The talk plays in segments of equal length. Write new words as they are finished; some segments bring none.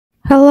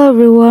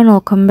everyone,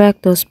 welcome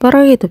back to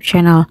Spara YouTube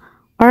channel.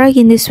 Alright,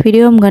 in this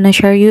video I'm gonna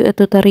share you a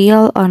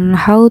tutorial on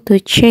how to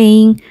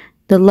change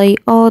the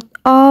layout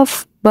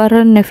of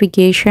button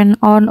navigation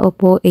on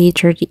Oppo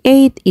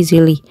A38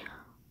 easily.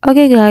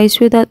 Okay guys,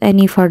 without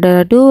any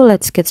further ado,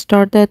 let's get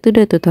started to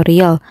the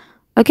tutorial.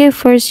 Okay,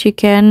 first you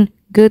can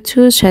go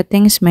to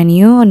settings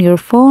menu on your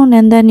phone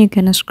and then you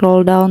can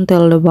scroll down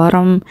till the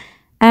bottom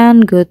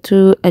and go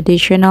to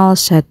additional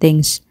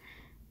settings.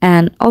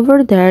 And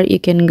over there you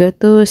can go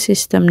to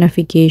system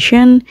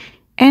navigation,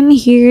 and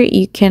here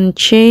you can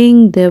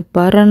change the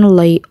button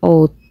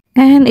layout.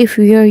 And if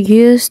you are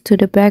used to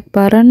the back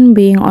button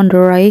being on the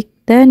right,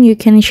 then you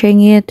can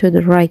change it to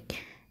the right,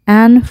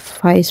 and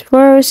vice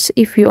versa.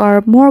 If you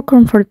are more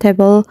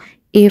comfortable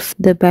if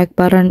the back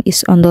button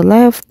is on the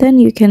left, then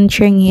you can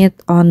change it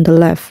on the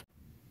left.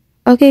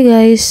 Okay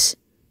guys,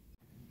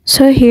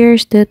 so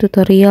here's the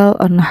tutorial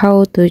on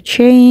how to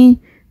change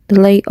the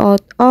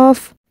layout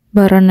of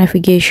button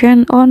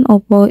navigation on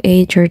Oppo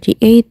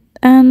A38,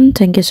 and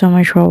thank you so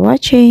much for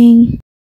watching.